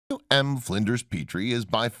M. Flinders Petrie is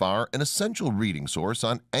by far an essential reading source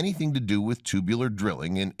on anything to do with tubular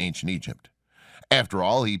drilling in ancient Egypt. After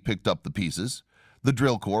all, he picked up the pieces, the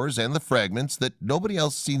drill cores, and the fragments that nobody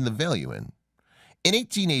else seen the value in. In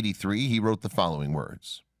 1883, he wrote the following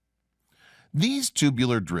words: "These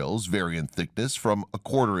tubular drills vary in thickness from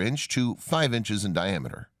 1/4 inch to 5 inches in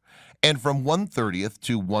diameter, and from 1/30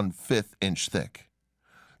 to 1/5 inch thick.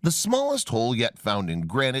 The smallest hole yet found in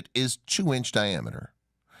granite is 2-inch diameter.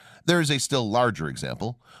 There is a still larger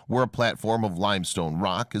example where a platform of limestone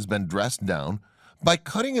rock has been dressed down by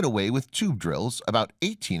cutting it away with tube drills about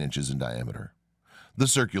 18 inches in diameter. The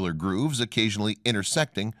circular grooves occasionally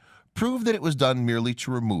intersecting prove that it was done merely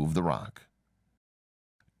to remove the rock."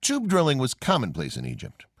 Tube drilling was commonplace in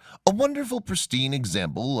Egypt, a wonderful pristine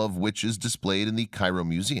example of which is displayed in the Cairo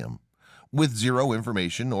Museum, with zero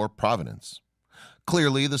information or provenance.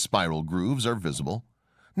 Clearly, the spiral grooves are visible.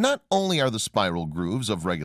 Not only are the spiral grooves of regular